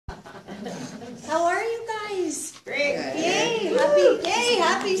happy day.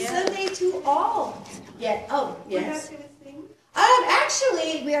 Happy Sunday to all. Yeah. Oh, yes.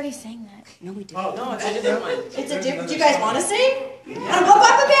 Actually, We already sang that. No, we didn't. Oh, no, it's a different one. it's a different. Do you guys want to sing? Oh,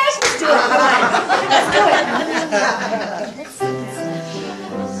 Papa Bash, let's do it. Fine. Let's do it.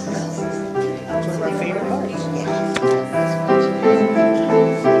 That's one of my favorite parts.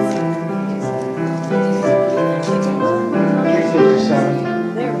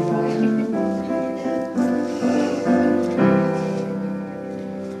 There we go.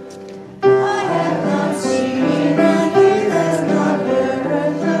 I have not seen and he has not heard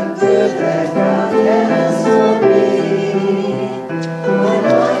the good that God has for me. My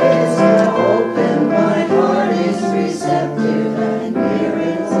mind is now open, my heart is receptive, and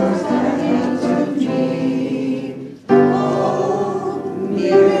miracles happening to me. Oh,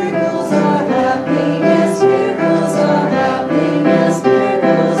 miracles are happening, yes, miracles are happening, yes,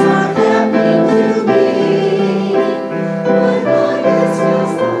 miracles are happening to me. My mind is now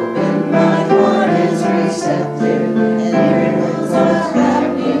open, my heart is receptive, and miracles are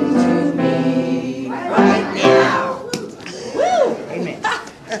happening to me right now. Woo! Amen.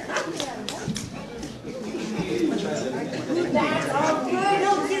 That's all good. No,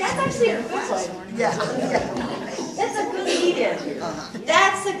 see, that's actually a good one. That's a good lead-in.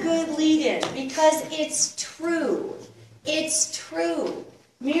 That's a good lead-in because it's true. It's true.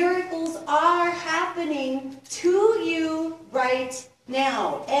 Miracles are happening to you right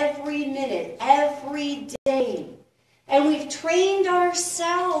now, every minute, every day. And we've trained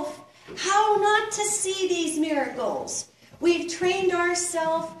ourselves how not to see these miracles. We've trained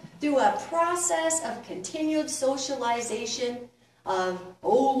ourselves through a process of continued socialization of,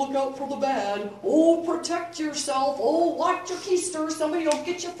 oh, look out for the bad, oh, protect yourself, oh, watch your keister, somebody will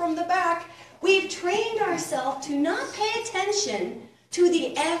get you from the back. We've trained ourselves to not pay attention to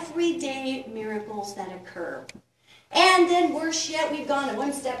the everyday miracles that occur. And then worse yet, we've gone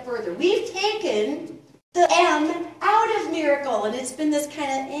one step further. We've taken the M out of miracle, and it's been this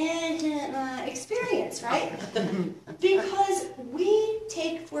kind of experience, right? Because we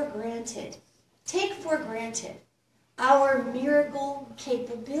take for granted our miracle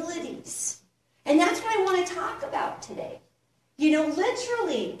capabilities. And that's what I want to talk about today. You know,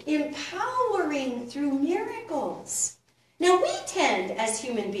 literally empowering through miracles. Now, we tend, as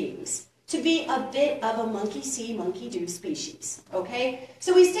human beings, to be a bit of a monkey see, monkey do species, okay?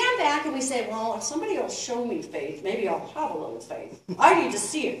 So we stand back and we say, well, if somebody will show me faith, maybe I'll have a little faith. I need to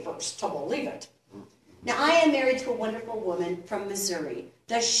see it first to believe it. Now, I am married to a wonderful woman from Missouri,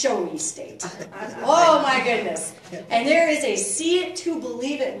 the show me state. Oh, my goodness. And there is a see it to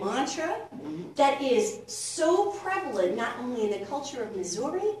believe it mantra that is so prevalent, not only in the culture of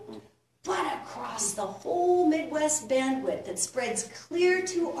Missouri, but across the whole Midwest bandwidth that spreads clear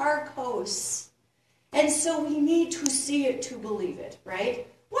to our coasts. And so we need to see it to believe it, right?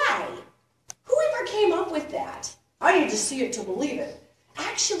 Why? Whoever came up with that? I need to see it to believe it.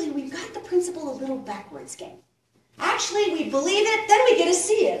 Actually, we've got the principle a little backwards, gang. Actually, we believe it, then we get to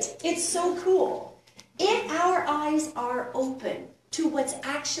see it. It's so cool. If our eyes are open to what's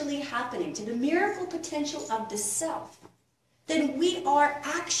actually happening, to the miracle potential of the self, then we are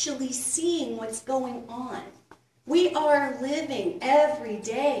actually seeing what's going on. We are living every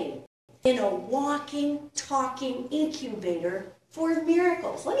day in a walking, talking incubator for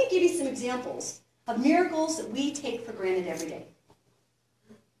miracles. Let me give you some examples of miracles that we take for granted every day.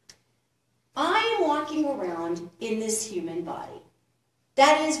 I am walking around in this human body.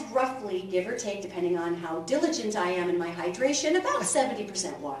 That is roughly, give or take, depending on how diligent I am in my hydration, about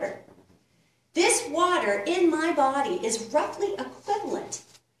 70% water. This water in my body is roughly equivalent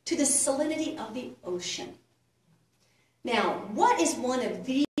to the salinity of the ocean. Now, what is one of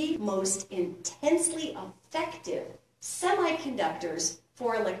the most intensely effective semiconductors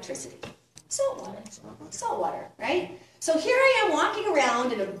for electricity? Salt water. Salt water, right? So here I am walking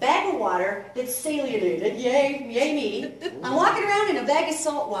around in a bag of water that's salinated. Yay, yay me. I'm walking around in a bag of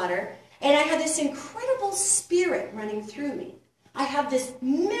salt water, and I have this incredible spirit running through me. I have this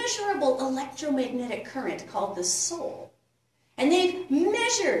measurable electromagnetic current called the soul. And they've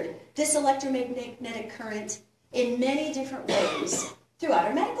measured this electromagnetic current in many different ways throughout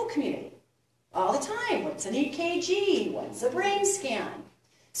our medical community. All the time. What's an EKG? What's a brain scan?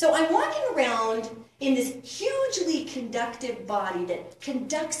 So I'm walking around in this hugely conductive body that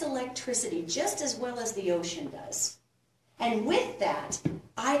conducts electricity just as well as the ocean does. And with that,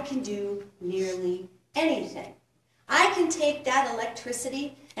 I can do nearly anything. I can take that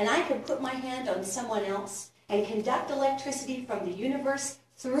electricity and I can put my hand on someone else and conduct electricity from the universe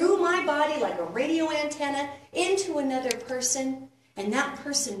through my body like a radio antenna into another person, and that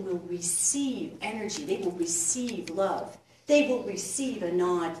person will receive energy. They will receive love. they will receive a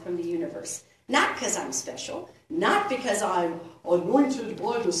nod from the universe. Not because I'm special, not because I'm anointed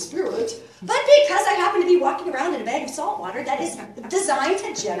by the Spirit, but because I happen to be walking around in a bag of salt water that is designed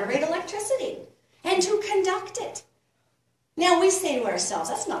to generate electricity and to conduct it. Now we say to ourselves,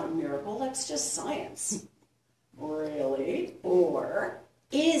 that's not a miracle, that's just science. Really? Or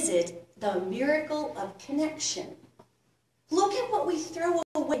is it the miracle of connection? Look at what we throw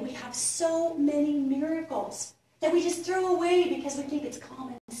away. We have so many miracles that we just throw away because we think it's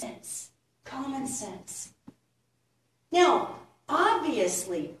common sense. Common sense. Now,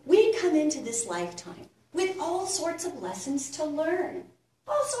 obviously, we come into this lifetime with all sorts of lessons to learn.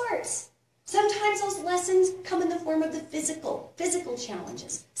 All sorts. Sometimes those lessons come in the form of the physical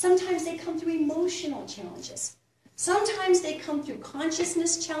challenges. Sometimes they come through emotional challenges. Sometimes they come through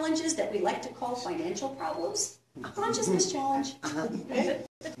consciousness challenges that we like to call financial problems. A consciousness challenge.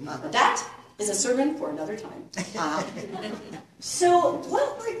 That is a sermon for another time. So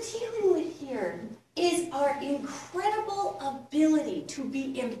what we're dealing with here is our incredible ability to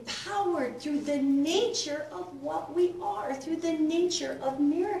be empowered through the nature of what we are, through the nature of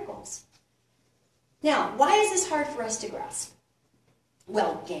miracles. Now, why is this hard for us to grasp?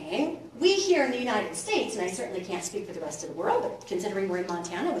 Well, gang, we here in the United States, and I certainly can't speak for the rest of the world, but considering we're in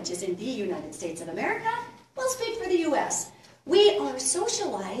Montana, which is in the United States of America, we'll speak for the U.S. We are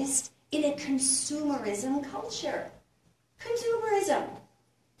socialized in a consumerism culture. Consumerism.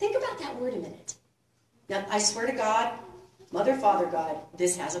 Think about that word a minute. Now, I swear to God, Mother, Father, God,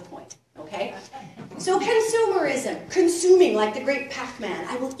 this has a point, okay? So consumerism, consuming like the great Pac-Man.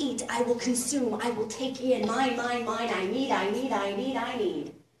 I will eat, I will consume, I will take in, mine, I need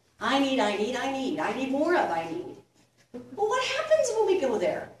more of, I need. Well, what happens when we go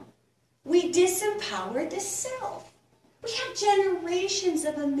there? We disempower the self. We have generations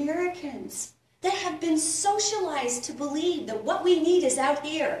of Americans that have been socialized to believe that what we need is out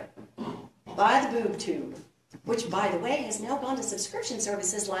here. Buy the boob tube, which, by the way, has now gone to subscription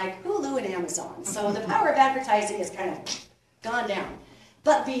services like Hulu and Amazon. So the power of advertising has kind of gone down.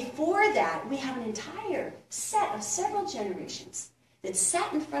 But before that, we have an entire set of several generations that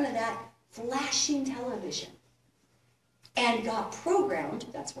sat in front of that flashing television and got programmed,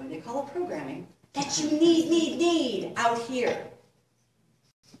 that's why they call it programming, that you need out here.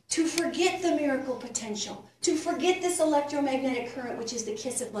 To forget the miracle potential, to forget this electromagnetic current, which is the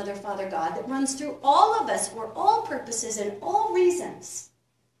kiss of Mother, Father, God, that runs through all of us for all purposes and all reasons.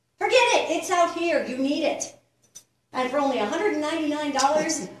 Forget it. It's out here. You need it. And for only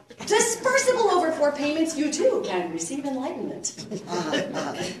 $199, dispersible over 4 payments, you too can receive enlightenment.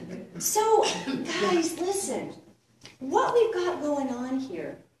 So, guys, listen. What we've got going on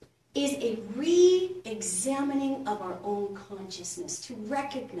here is a re-examining of our own consciousness to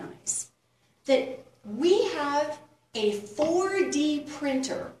recognize that we have a 4D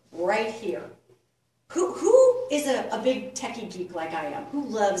printer right here. Who is a big techie geek like I am? Who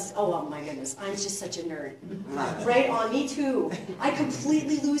loves, oh my goodness, I'm just such a nerd. Right on, me too. I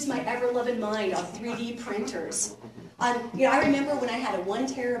completely lose my ever-loving mind on 3D printers. I remember when I had a 1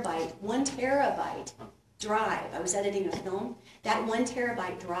 terabyte drive. I was editing a film. That 1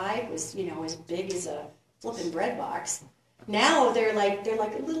 terabyte drive was, as big as a flipping bread box. Now they're like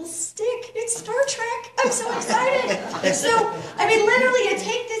a little stick. It's Star Trek. I'm so excited. So, literally, you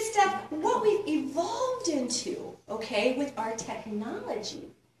take this stuff, what we've evolved into, okay, with our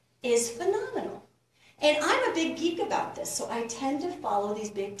technology is phenomenal. And I'm a big geek about this, so I tend to follow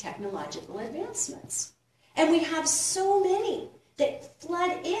these big technological advancements. And we have so many that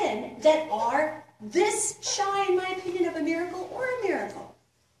flood in that are this shy, in my opinion, of a miracle or a miracle.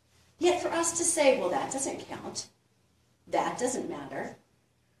 Yet for us to say, well, that doesn't count. That doesn't matter.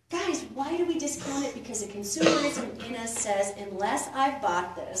 Guys, why do we discount it? Because the consumerism in us says, unless I've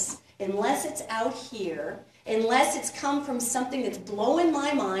bought this, unless it's out here, unless it's come from something that's blowing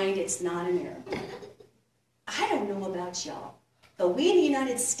my mind, it's not a miracle. I don't know about y'all, but we in the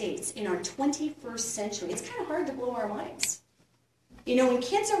United States, in our 21st century, it's kind of hard to blow our minds. When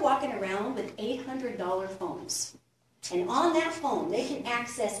kids are walking around with $800 phones, and on that phone, they can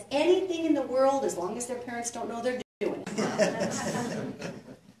access anything in the world as long as their parents don't know they're doing it.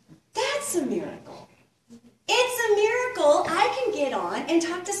 That's a miracle. It's a miracle I can get on and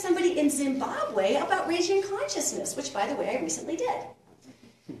talk to somebody in Zimbabwe about raising consciousness, which, by the way, I recently did.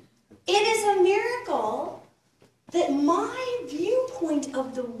 It is a miracle that my viewpoint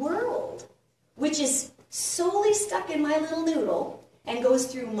of the world, which is solely stuck in my little noodle, and goes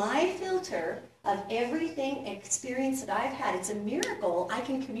through my filter of everything experience that I've had. It's a miracle I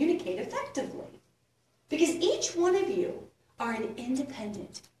can communicate effectively. Because each one of you are an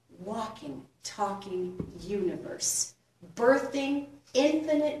independent, walking, talking universe birthing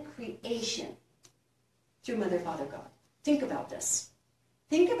infinite creation through Mother, Father, God. Think about this.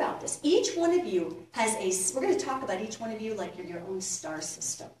 Think about this. Each one of you has we're going to talk about each one of you like you're your own star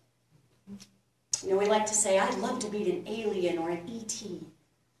system. You know, we like to say, I'd love to meet an alien or an E.T.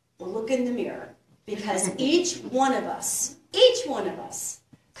 Well, look in the mirror, because each one of us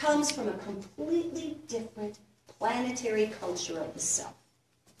comes from a completely different planetary culture of the self.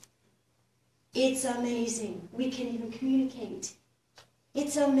 It's amazing. We can even communicate.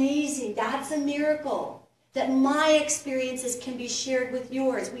 It's amazing. That's a miracle. That my experiences can be shared with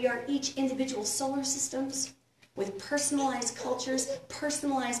yours. We are each individual solar systems with personalized cultures,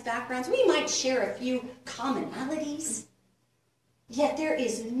 personalized backgrounds. We might share a few commonalities, yet there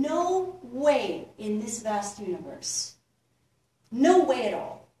is no way in this vast universe, no way at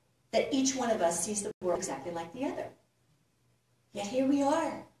all, that each one of us sees the world exactly like the other. Yet here we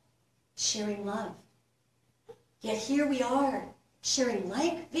are, sharing love. Yet here we are, sharing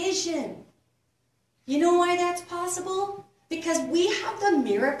like vision. You know why that's possible? Because we have the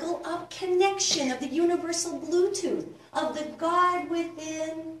miracle of connection, of the universal Bluetooth, of the God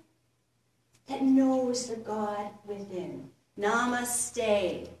within that knows the God within.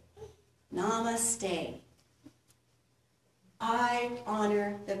 Namaste. Namaste. I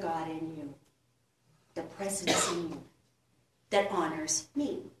honor the God in you, the presence in you that honors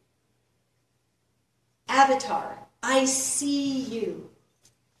me. Avatar, I see you.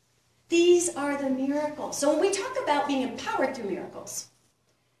 These are the miracles. So when we talk about being empowered through miracles,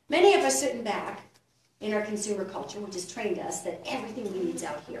 many of us sitting back in our consumer culture, which has trained us that everything we need is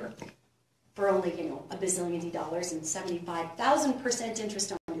out here for only, $1 bazillion and 75,000%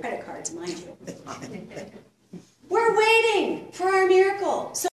 interest on your credit cards, mind you. We're waiting for our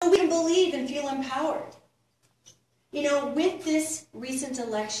miracle so we can believe and feel empowered. With this recent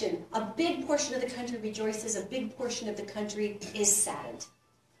election, a big portion of the country rejoices, a big portion of the country is saddened.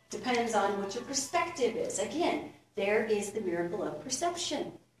 Depends on what your perspective is. Again, there is the miracle of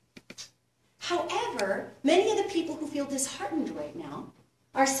perception. However, many of the people who feel disheartened right now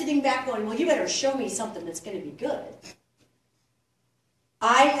are sitting back going, well, you better show me something that's going to be good.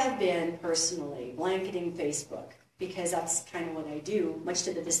 I have been personally blanketing Facebook because that's kind of what I do, much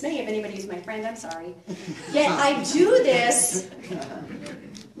to the dismay of anybody who's my friend, I'm sorry. Yet I do this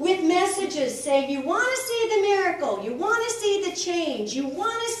with messages saying, you want to see the miracle, you want to see the change, you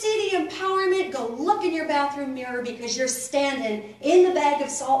want to see the empowerment, go look in your bathroom mirror because you're standing in the bag of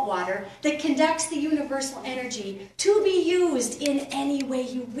salt water that conducts the universal energy to be used in any way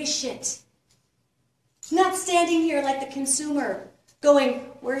you wish it. Not standing here like the consumer going,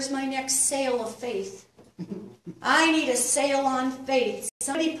 where's my next sale of faith? I need a sale on faith.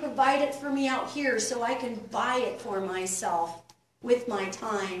 Somebody provide it for me out here so I can buy it for myself with my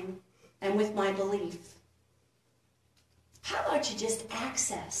time and with my belief. How about you just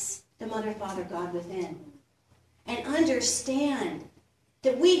access the Mother, Father, God within and understand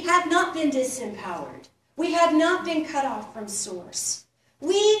that we have not been disempowered. We have not been cut off from source.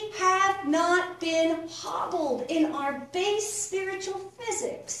 We have not been hobbled in our base spiritual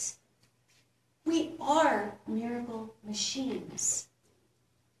physics. We are miracle machines.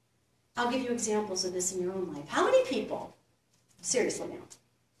 I'll give you examples of this in your own life. How many people, seriously now,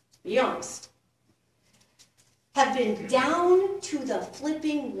 be honest, have been down to the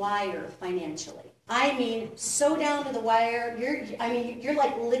flipping wire financially? I mean, so down to the wire, you're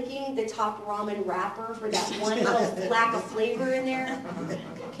like licking the top ramen wrapper for that one little lack of flavor in there.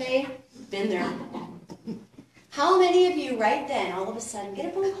 Okay? Been there. How many of you right then, all of a sudden, get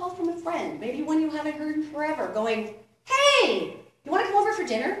a phone call from a friend, maybe one you haven't heard in forever, going, hey, you want to come over for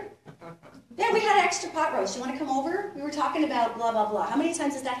dinner? Yeah, we had an extra pot roast. You want to come over? We were talking about blah, blah, blah. How many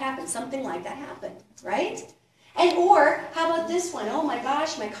times does that happen? Something like that happened, right? Or, how about this one? Oh my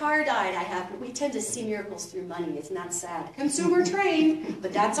gosh, my car died. We tend to see miracles through money. It's not sad. Consumer trained,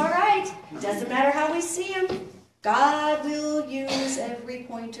 but that's all right. Doesn't matter how we see them. God will use every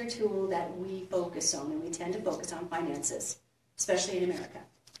pointer tool that we focus on, and we tend to focus on finances, especially in America.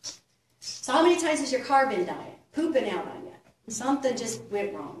 So how many times has your car been dying, pooping out on you? Something just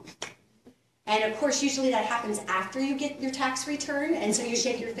went wrong. And of course, usually that happens after you get your tax return, and so you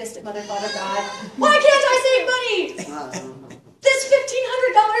shake your fist at Mother, Father, God. Why can't I save money? This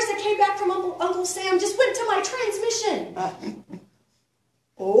 $1,500 that came back from Uncle Sam just went to my transmission.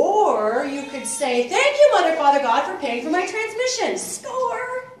 Or you could say, thank you, Mother, Father, God, for paying for my transmission.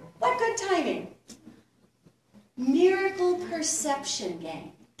 Score! What good timing. Miracle perception,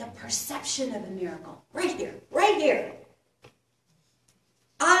 gang. The perception of a miracle. Right here. Right here.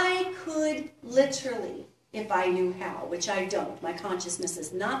 I could literally if I knew how, which I don't. My consciousness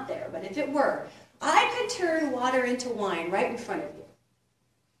is not there. But if it were, I could turn water into wine right in front of you.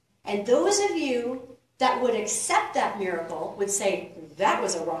 And those of you that would accept that miracle would say, that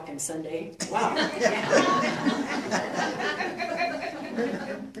was a rockin' Sunday. Wow. Those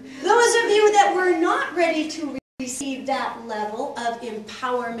of you that were not ready to receive that level of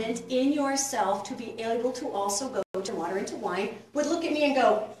empowerment in yourself to be able to also go to water into wine would look at me and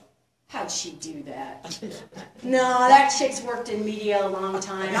go, how'd she do that? No, that chick's worked in media a long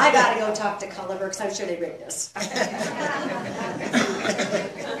time. I gotta go talk to Culliver because I'm sure they rigged this.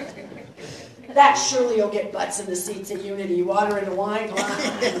 That surely will get butts in the seats at Unity. Water into wine.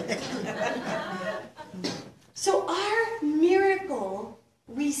 So our miracle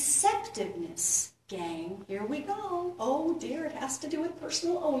receptiveness, gang, here we go. Oh dear, it has to do with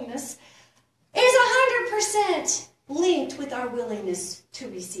personal ownness. Is 100% linked with our willingness to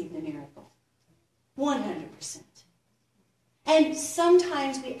receive the miracle. 100%. And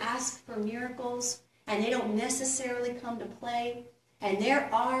sometimes we ask for miracles and they don't necessarily come to play. And there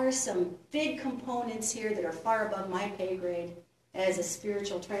are some big components here that are far above my pay grade as a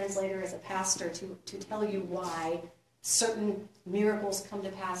spiritual translator, as a pastor, to tell you why certain miracles come to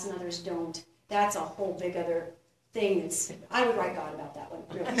pass and others don't. That's a whole big other thing. I would write God about that one,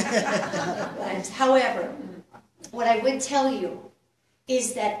 really. But, however, what I would tell you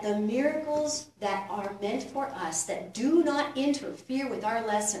is that the miracles that are meant for us, that do not interfere with our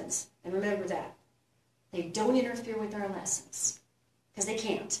lessons, and remember that, they don't interfere with our lessons. Because they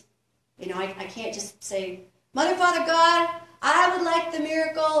can't. You know, I can't just say, Mother, Father, God, I would like the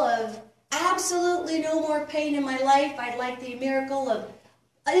miracle of absolutely no more pain in my life. I'd like the miracle of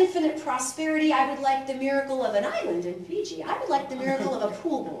infinite prosperity. I would like the miracle of an island in Fiji. I would like the miracle of a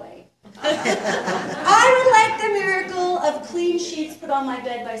pool boy. I would like the miracle of clean sheets put on my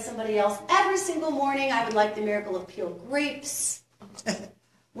bed by somebody else every single morning. I would like the miracle of peeled grapes.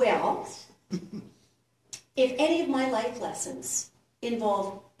 Well, if any of my life lessons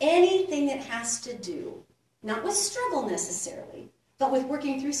involve anything that has to do, not with struggle necessarily, but with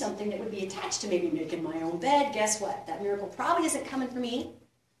working through something that would be attached to maybe making my own bed, guess what? That miracle probably isn't coming for me,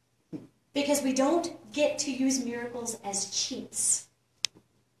 because we don't get to use miracles as cheats.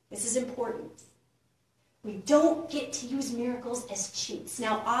 This is important. We don't get to use miracles as cheats.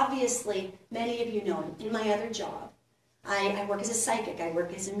 Now, obviously, many of you know, in my other job, I work as a psychic, I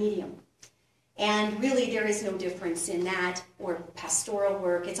work as a medium. And really, there is no difference in that or pastoral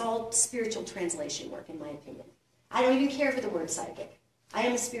work. It's all spiritual translation work, in my opinion. I don't even care for the word psychic. I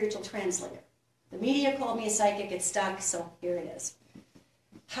am a spiritual translator. The media called me a psychic. It stuck, so here it is.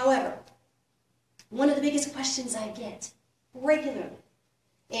 However, one of the biggest questions I get regularly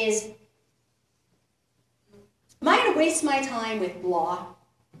is, am I going to waste my time with blah?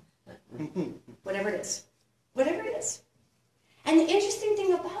 Whatever it is. Whatever it is. And the interesting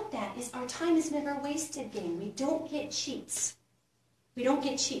thing about that is our time is never wasted, gang. We don't get cheats. We don't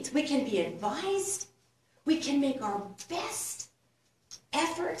get cheats. We can be advised. We can make our best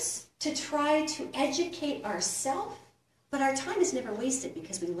efforts to try to educate ourselves. But our time is never wasted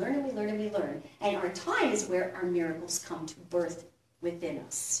because we learn and we learn and we learn. And our time is where our miracles come to birth within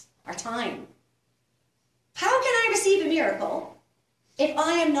us. Our time. How can I receive a miracle if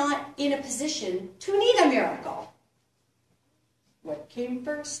I am not in a position to need a miracle? What came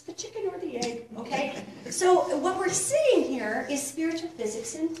first, the chicken or the egg? Okay? So what we're seeing here is spiritual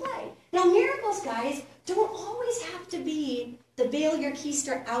physics in play. Now, miracles, guys, don't always have to be the bail your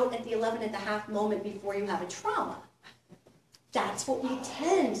keister out at the 11.5 moment before you have a trauma. That's what we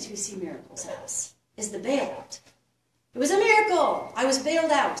tend to see miracles as, is the bailout. It was a miracle. I was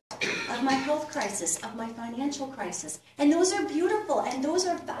bailed out of my health crisis, of my financial crisis. And those are beautiful, and those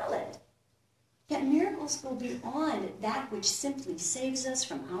are valid. Yet miracles go beyond that which simply saves us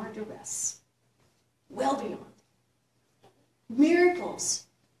from our duress. Well beyond. Miracles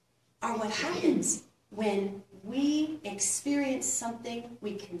are what happens when we experience something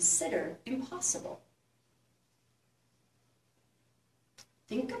we consider impossible.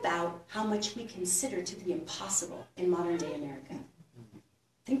 Think about how much we consider to be impossible in modern day America.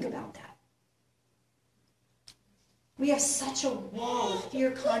 Think about that. We have such a wall of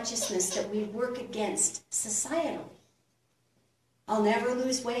fear consciousness that we work against societally. I'll never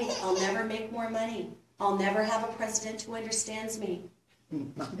lose weight. I'll never make more money. I'll never have a president who understands me.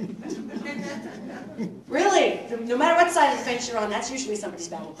 Really, no matter what side of the fence you're on, that's usually somebody's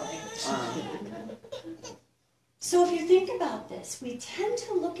battle cry. So if you think about this, we tend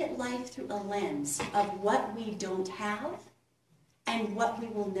to look at life through a lens of what we don't have and what we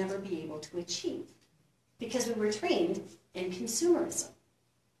will never be able to achieve, because we were trained in consumerism.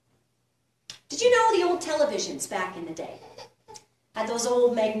 Did you know the old televisions back in the day had those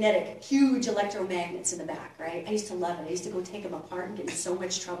old magnetic, huge electromagnets in the back, right? I used to love it. I used to go take them apart and get in so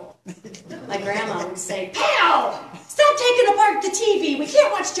much trouble. My grandma would say, "Pal, stop taking apart the TV. We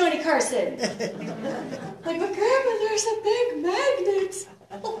can't watch Johnny Carson." Like, "But Grandma, there's a big magnet."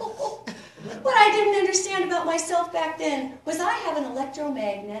 What I didn't understand about myself back then was I have an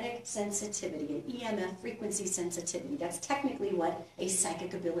electromagnetic sensitivity, an EMF frequency sensitivity. That's technically what a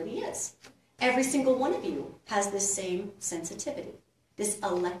psychic ability is. Every single one of you has this same sensitivity, this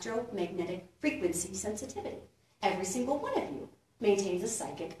electromagnetic frequency sensitivity. Every single one of you maintains a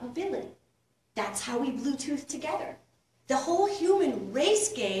psychic ability. That's how we Bluetooth together. The whole human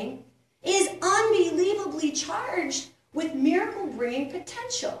race, gang, is unbelievably charged with miracle-bringing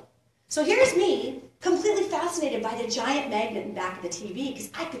potential. So here's me, completely fascinated by the giant magnet in the back of the TV, because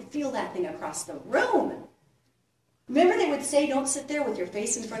I could feel that thing across the room. Remember they would say, don't sit there with your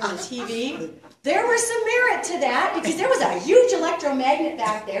face in front of the TV? There was some merit to that, because there was a huge electromagnet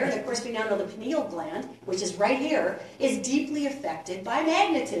back there, and of course we now know the pineal gland, which is right here, is deeply affected by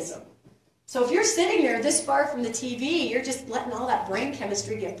magnetism. So if you're sitting there this far from the TV, you're just letting all that brain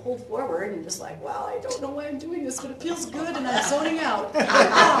chemistry get pulled forward and just like, well, I don't know why I'm doing this, but it feels good and I'm zoning out.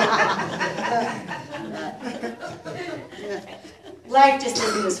 Life just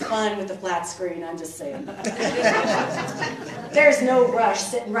isn't as fun with the flat screen, I'm just saying. There's no rush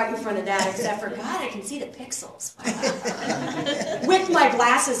sitting right in front of that, except for, God, I can see the pixels. With my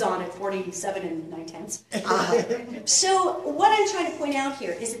glasses on at 47 and 9/10. So what I'm trying to point out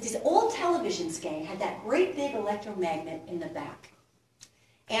here is that these old televisions, gang, had that great big electromagnet in the back.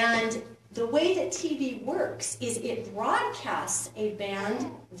 And the way that TV works is it broadcasts a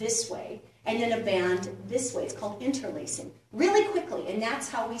band this way, and then a band this way. It's called interlacing, really quickly, and that's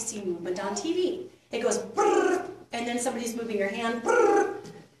how we see movement on TV. It goes brrr, and then somebody's moving your hand, brrr,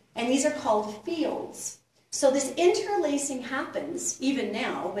 and these are called fields. So this interlacing happens even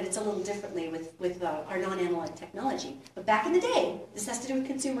now, but it's a little differently with our non-analog technology. But back in the day, this has to do with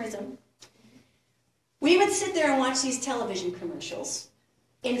consumerism. We would sit there and watch these television commercials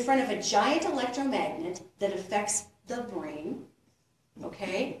in front of a giant electromagnet that affects the brain,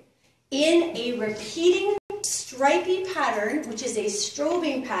 okay? In a repeating stripy pattern, which is a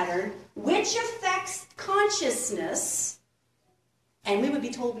strobing pattern, which affects consciousness, and we would be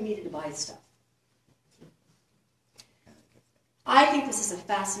told we needed to buy stuff. I think this is a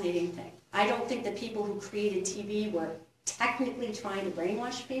fascinating thing. I don't think the people who created TV were technically trying to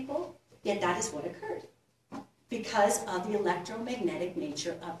brainwash people, yet that is what occurred. Because of the electromagnetic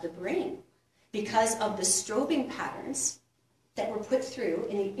nature of the brain. Because of the strobing patterns that were put through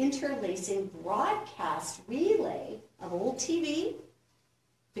in the interlacing broadcast relay of old TV,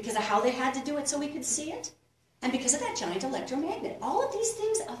 because of how they had to do it so we could see it, and because of that giant electromagnet. All of these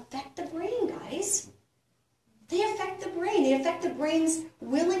things affect the brain, guys. They affect the brain. They affect the brain's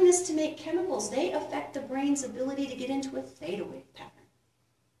willingness to make chemicals. They affect the brain's ability to get into a theta wave pattern.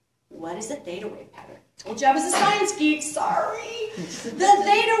 What is a theta wave pattern? Told you I was a science geek, sorry. The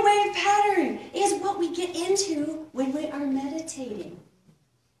theta wave pattern is what we get into when we are meditating.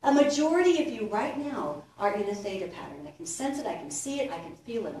 A majority of you right now are in a theta pattern. I can sense it, I can see it, I can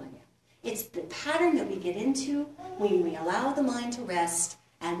feel it on you. It's the pattern that we get into when we allow the mind to rest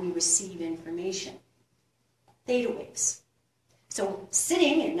and we receive information. Theta waves. So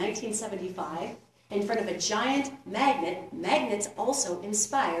sitting in 1975 in front of a giant magnet, magnets also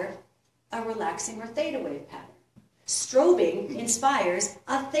inspire a relaxing or theta wave pattern. Strobing inspires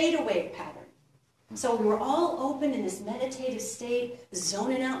a theta wave pattern. So we were all open in this meditative state,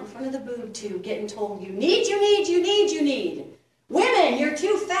 zoning out in front of the boob tube, getting told, you need. Women, you're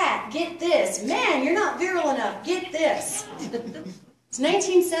too fat, get this. Man, you're not virile enough, get this. It's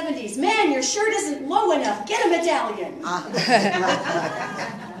 1970s. Man, your shirt isn't low enough, get a medallion.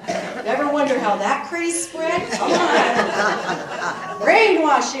 Never wonder how that craze spread? Come on.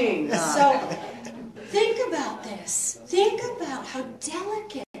 Brainwashing. So think about this. Think about how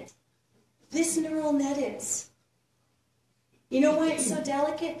delicate this neural net is. You know why it's so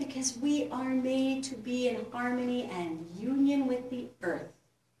delicate? Because we are made to be in harmony and union with the earth.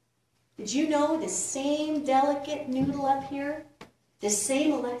 Did you know the same delicate noodle up here, the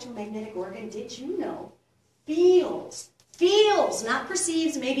same electromagnetic organ, did you know, feels, not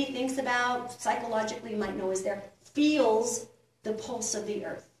perceives, maybe thinks about, psychologically might know is there, feels the pulse of the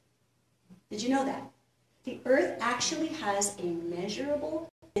earth. Did you know that? The earth actually has a measurable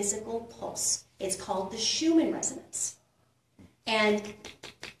physical pulse. It's called the Schumann resonance. And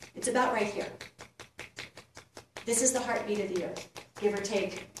it's about right here. This is the heartbeat of the earth, give or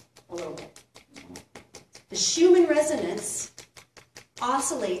take a little bit. The Schumann resonance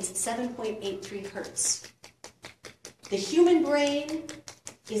oscillates at 7.83 hertz. The human brain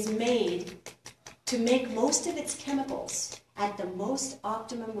is made to make most of its chemicals at the most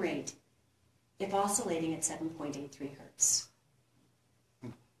optimum rate if oscillating at 7.83 hertz.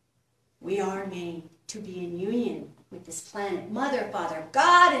 We are made to be in union with this planet. Mother, Father,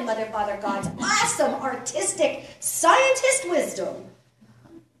 God, and Mother, Father, God's awesome, artistic, scientist wisdom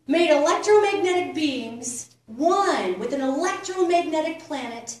made electromagnetic beings one with an electromagnetic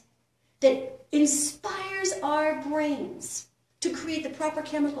planet that inspires our brains to create the proper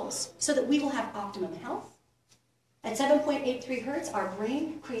chemicals so that we will have optimum health. At 7.83 hertz, our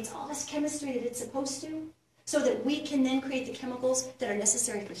brain creates all this chemistry that it's supposed to so that we can then create the chemicals that are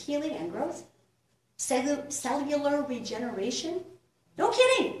necessary for healing and growth. Cellular regeneration. No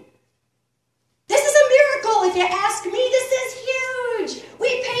kidding. This is a miracle, if you ask me. This is huge.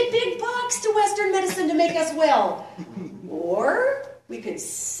 We pay big bucks to Western medicine to make us well. Or we could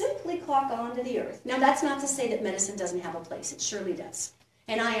simply clock on to the earth. Now, that's not to say that medicine doesn't have a place. It surely does.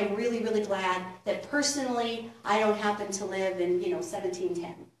 And I am really, really glad that personally I don't happen to live in,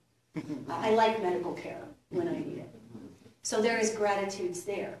 1710. I like medical care when I need it. So there is gratitudes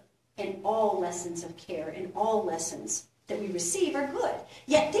there. And all lessons of care and all lessons that we receive are good.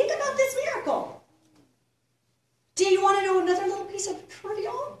 Yet think about this miracle. Do you want to know another little piece of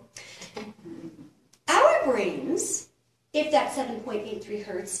trivia? Our brains, if that 7.83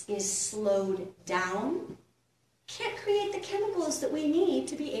 hertz is slowed down, can't create the chemicals that we need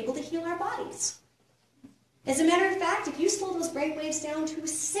to be able to heal our bodies. As a matter of fact, if you slow those brain waves down to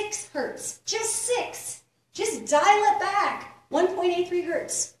 6 hertz, just 6, just dial it back, 1.83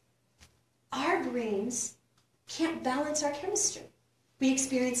 hertz, our brains can't balance our chemistry. We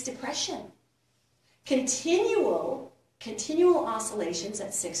experience depression. Continual oscillations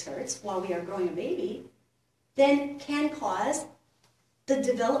at 6 hertz while we are growing a baby then can cause the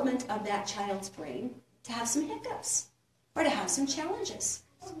development of that child's brain to have some hiccups or to have some challenges.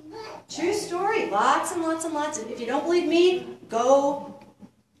 True story. Lots and lots and lots. If you don't believe me, go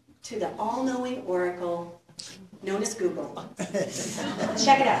to the all-knowing oracle known as Google.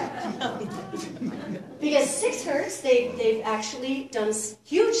 Check it out. Because 6 hertz, they've actually done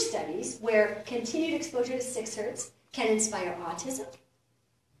huge studies where continued exposure to 6 hertz can inspire autism.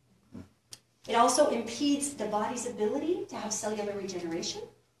 It also impedes the body's ability to have cellular regeneration.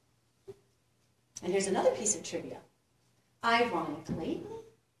 And here's another piece of trivia. Ironically,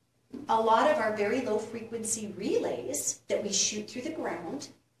 a lot of our very low frequency relays that we shoot through the ground,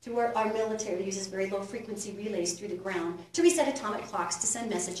 through our military uses very low frequency relays through the ground to reset atomic clocks, to send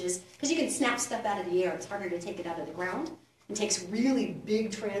messages, because you can snap stuff out of the air. It's harder to take it out of the ground. It takes really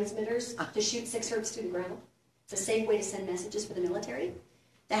big transmitters to shoot 6 hertz through the ground. It's a safe way to send messages for the military.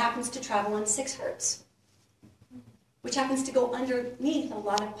 That happens to travel on 6 hertz, which happens to go underneath a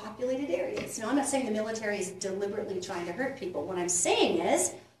lot of populated areas. Now, I'm not saying the military is deliberately trying to hurt people. What I'm saying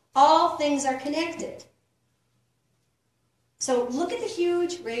is all things are connected. So look at the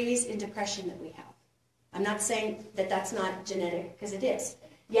huge raise in depression that we have. I'm not saying that that's not genetic, because it is.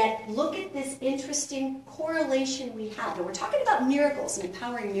 Yet look at this interesting correlation we have. And we're talking about miracles and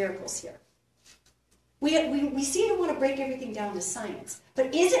empowering miracles here. We seem to want to break everything down to science.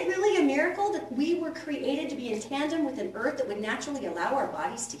 But is it really a miracle that we were created to be in tandem with an earth that would naturally allow our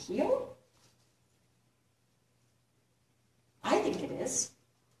bodies to heal? I think it is.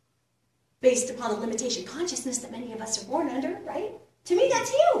 Based upon the limitation consciousness that many of us are born under, right? To me,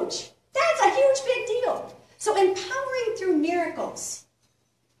 that's huge. That's a huge big deal. So empowering through miracles.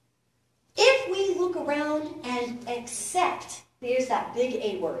 If we look around and accept, there's that big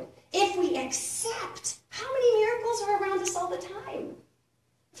A word, if we accept, how many miracles are around us all the time?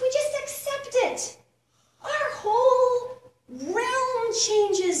 If we just accept it, our whole realm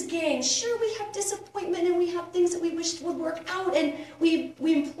changes, gang. Sure, we have disappointment and we have things that we wish would work out, and we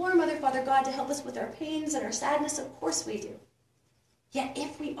implore Mother, Father, God to help us with our pains and our sadness. Of course we do. Yet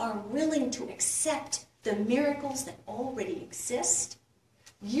if we are willing to accept the miracles that already exist,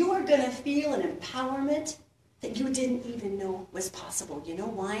 you are going to feel an empowerment that you didn't even know was possible. You know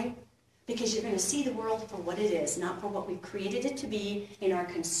why? Because you're going to see the world for what it is, not for what we've created it to be in our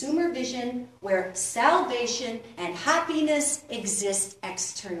consumer vision, where salvation and happiness exist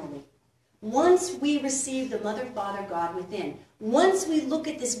externally. Once we receive the Mother, Father, God within, once we look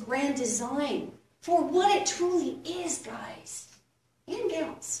at this grand design for what it truly is, guys and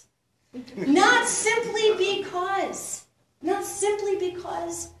gals, not simply because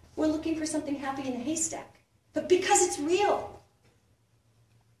we're looking for something happy in a haystack, but because it's real.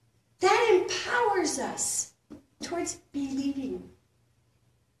 That empowers us towards believing.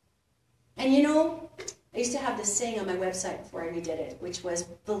 And I used to have this this saying on my website before I redid it, which was,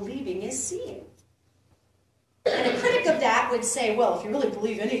 believing is seeing. And a critic of that would say, well, if you really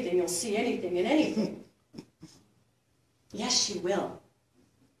believe anything, you'll see anything and anything. Yes, you will.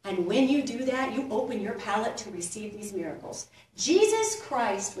 And when you do that, you open your palate to receive these miracles. Jesus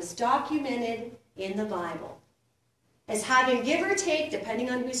Christ was documented in the Bible as having, give or take, depending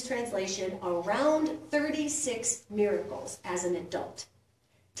on whose translation, around 36 miracles as an adult.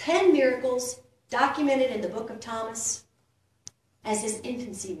 10 miracles documented in the book of Thomas as his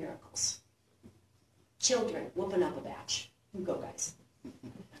infancy miracles. Children whooping up a batch. You go, guys.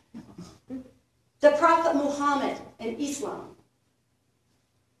 The Prophet Muhammad in Islam,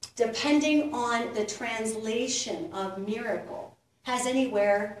 depending on the translation of miracle, has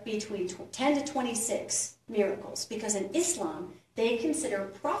anywhere between 10 to 26 miracles. Because in Islam, they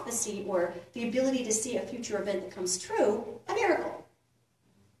consider prophecy or the ability to see a future event that comes true a miracle.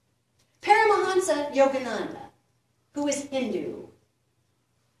 Paramahansa Yogananda, who is Hindu.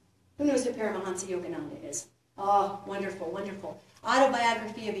 Who knows who Paramahansa Yogananda is? Oh, wonderful, wonderful.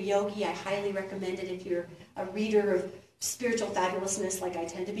 Autobiography of a Yogi. I highly recommend it if you're a reader of spiritual fabulousness like I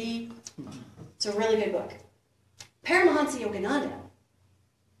tend to be. It's a really good book. Paramahansa Yogananda,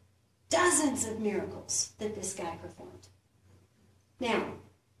 dozens of miracles that this guy performed. Now,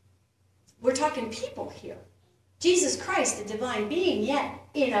 we're talking people here. Jesus Christ, a divine being, yet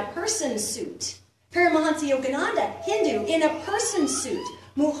in a person suit. Paramahansa Yogananda, Hindu, in a person suit.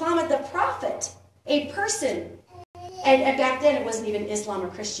 Muhammad the Prophet, a person. And back then it wasn't even Islam or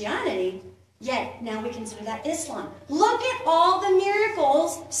Christianity, yet now we consider that Islam. Look at all the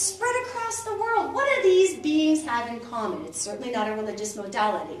miracles spread across the world. What do these beings have in common? It's certainly not a religious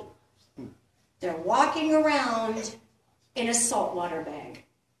modality. They're walking around in a saltwater bag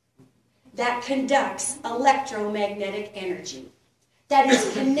that conducts electromagnetic energy, that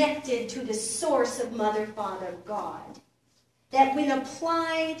is connected to the source of Mother, Father, God, that when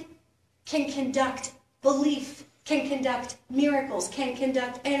applied can conduct belief, can conduct miracles, can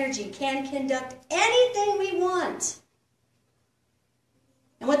conduct energy, can conduct anything we want.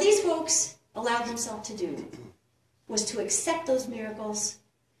 And what these folks allowed themselves to do was to accept those miracles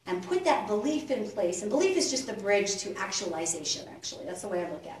and put that belief in place. And belief is just the bridge to actualization, actually. That's the way I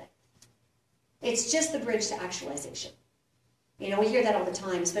look at it. It's just the bridge to actualization. You know, we hear that all the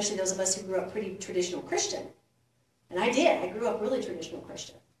time, especially those of us who grew up pretty traditional Christian. And I did. I grew up really traditional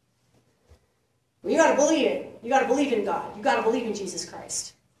Christian. Well, you got to believe it. You got to believe in God. You got to believe in Jesus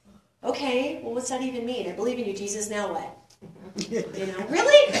Christ. Okay, well, what's that even mean? I believe in you, Jesus, now what? You know,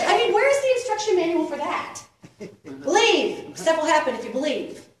 really? I mean, where's the instruction manual for that? Believe. Stuff will happen if you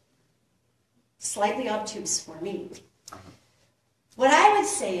believe. Slightly obtuse for me. What I would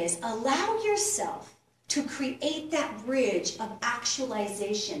say is allow yourself to create that bridge of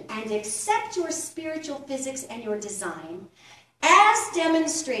actualization and accept your spiritual physics and your design as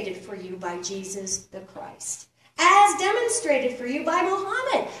demonstrated for you by Jesus the Christ, as demonstrated for you by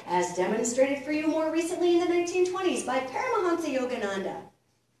Muhammad, as demonstrated for you more recently in the 1920s by Paramahansa Yogananda,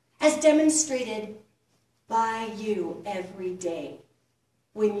 as demonstrated by you every day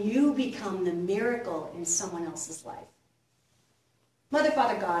when you become the miracle in someone else's life. Mother,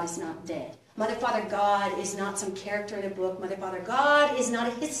 Father, God is not dead. Mother, Father, God is not some character in a book. Mother, Father, God is not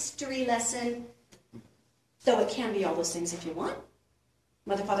a history lesson, though it can be all those things if you want.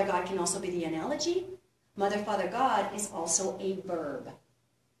 Mother, Father, God can also be the analogy. Mother, Father, God is also a verb.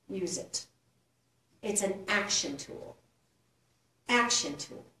 Use it. It's an action tool. Action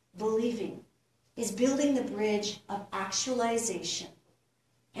tool. Believing is building the bridge of actualization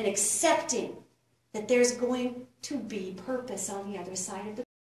and accepting that there's going to be purpose on the other side of the.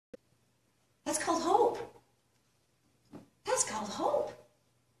 That's called hope. That's called hope.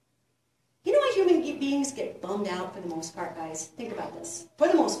 You know why human beings get bummed out for the most part, guys? Think about this. For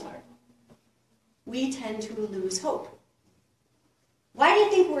the most part, we tend to lose hope. Why do you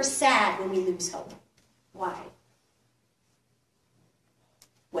think we're sad when we lose hope? Why?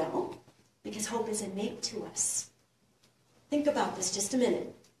 Well, because hope is innate to us. Think about this just a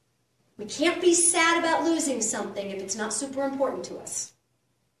minute. We can't be sad about losing something if it's not super important to us.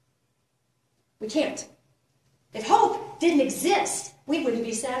 We can't. If hope didn't exist, we wouldn't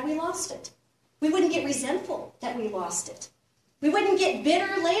be sad we lost it. We wouldn't get resentful that we lost it. We wouldn't get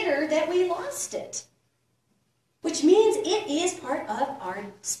bitter later that we lost it. Which means it is part of our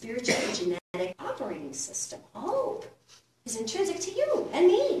spiritual and genetic operating system. Hope is intrinsic to you and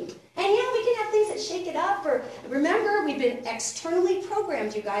me. And yeah, we can have things that shake it up. Or remember, we've been externally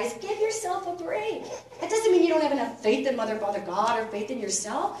programmed, you guys. Give yourself a break. That doesn't mean you don't have enough faith in Mother, Father, God, or faith in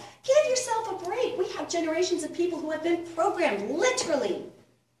yourself. Give yourself a break. We have generations of people who have been programmed, literally,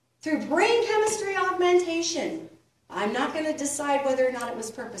 through brain chemistry augmentation. I'm not going to decide whether or not it was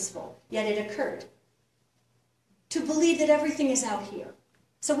purposeful, yet it occurred. To believe that everything is out here.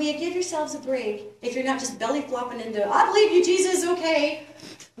 So will you give yourselves a break if you're not just belly flopping into, I believe you, Jesus, okay.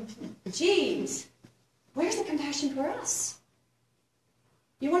 Jeez, where's the compassion for us?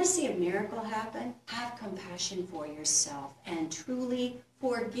 You want to see a miracle happen? Have compassion for yourself and truly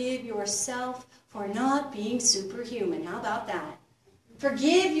forgive yourself for not being superhuman. How about that?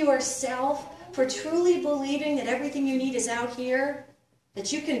 Forgive yourself for truly believing that everything you need is out here,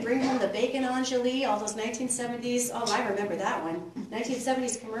 that you can bring home the bacon Angeli, all those 1970s, oh, I remember that one,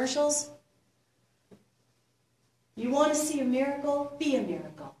 1970s commercials. You want to see a miracle? Be a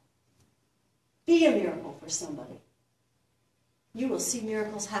miracle. Be a miracle for somebody. You will see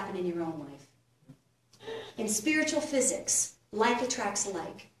miracles happen in your own life. In spiritual physics, like attracts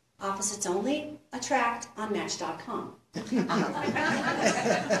like. Opposites only attract on Match.com.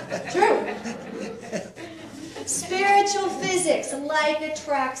 True. Spiritual physics, like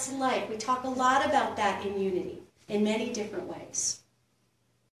attracts like. We talk a lot about that in Unity in many different ways.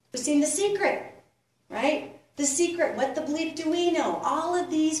 We've seen The Secret, right? The Secret, What the Bleep Do We Know? All of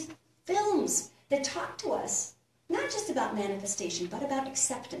these films that talk to us, not just about manifestation, but about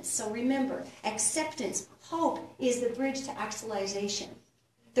acceptance. So remember, acceptance, hope, is the bridge to actualization.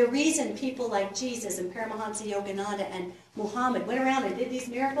 The reason people like Jesus and Paramahansa Yogananda and Muhammad went around and did these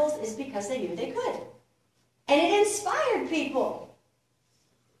miracles is because they knew they could. And it inspired people.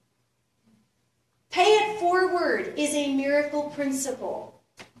 Pay it forward is a miracle principle.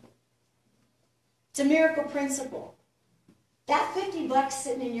 It's a miracle principle. That $50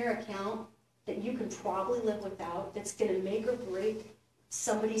 sitting in your account that you could probably live without, that's going to make or break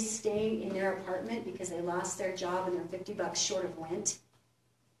somebody staying in their apartment because they lost their job and they're $50 short of rent,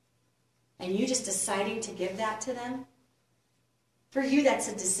 and you just deciding to give that to them, for you, that's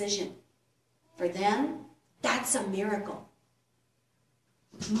a decision. For them, that's a miracle.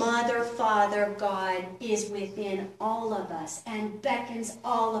 Mother, Father, God is within all of us and beckons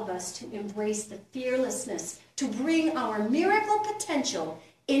all of us to embrace the fearlessness, to bring our miracle potential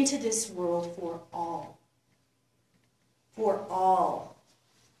into this world for all. For all.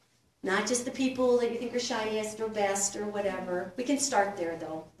 Not just the people that you think are shiniest or best or whatever. We can start there,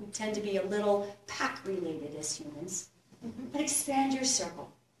 though. We tend to be a little pack-related as humans. But expand your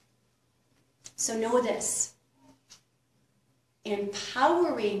circle. So know this.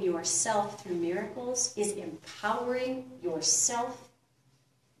 Empowering yourself through miracles is empowering yourself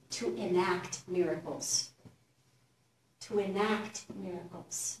to enact miracles. To enact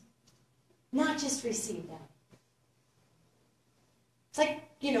miracles. Not just receive them. It's like,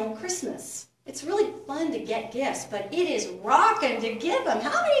 Christmas. It's really fun to get gifts, but it is rocking to give them.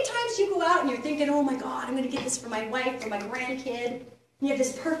 How many times do you go out and you're thinking, oh my God, I'm going to get this for my wife or my grandkid? And you have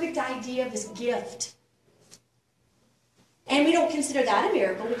this perfect idea of this gift. And we don't consider that a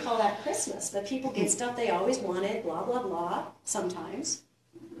miracle. We call that Christmas. But people get stuff they always wanted, blah, blah, blah, sometimes,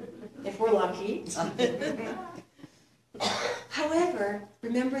 if we're lucky. However,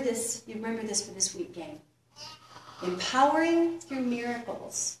 remember this. You remember this for this week, gang. Empowering through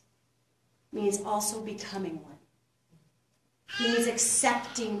miracles means also becoming one. It means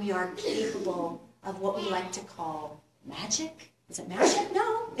accepting we are capable of what we like to call magic. Is it magic?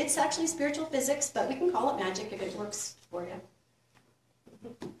 No, it's actually spiritual physics, but we can call it magic if it works for you.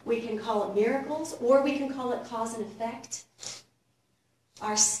 We can call it miracles, or we can call it cause and effect.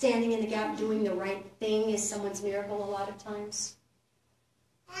 Our standing in the gap, doing the right thing is someone's miracle a lot of times.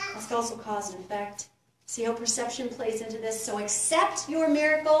 That's also cause and effect. See how perception plays into this? So accept your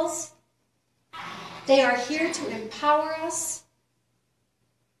miracles. They are here to empower us.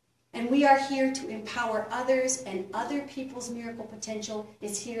 And we are here to empower others, and other people's miracle potential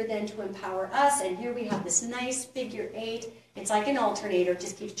is here then to empower us. And here we have this nice figure 8. It's like an alternator. It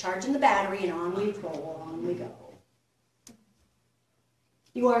just keeps charging the battery, and on we roll, on we go.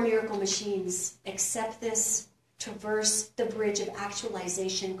 You are miracle machines. Accept this. Traverse the bridge of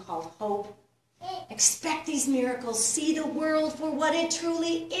actualization called hope. Expect these miracles. See the world for what it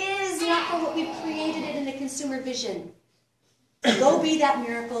truly is, not for what we've created it in a consumer vision. Go be that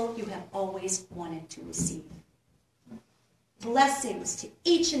miracle you have always wanted to receive. Blessings to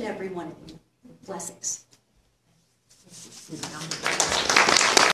each and every one of you. Blessings.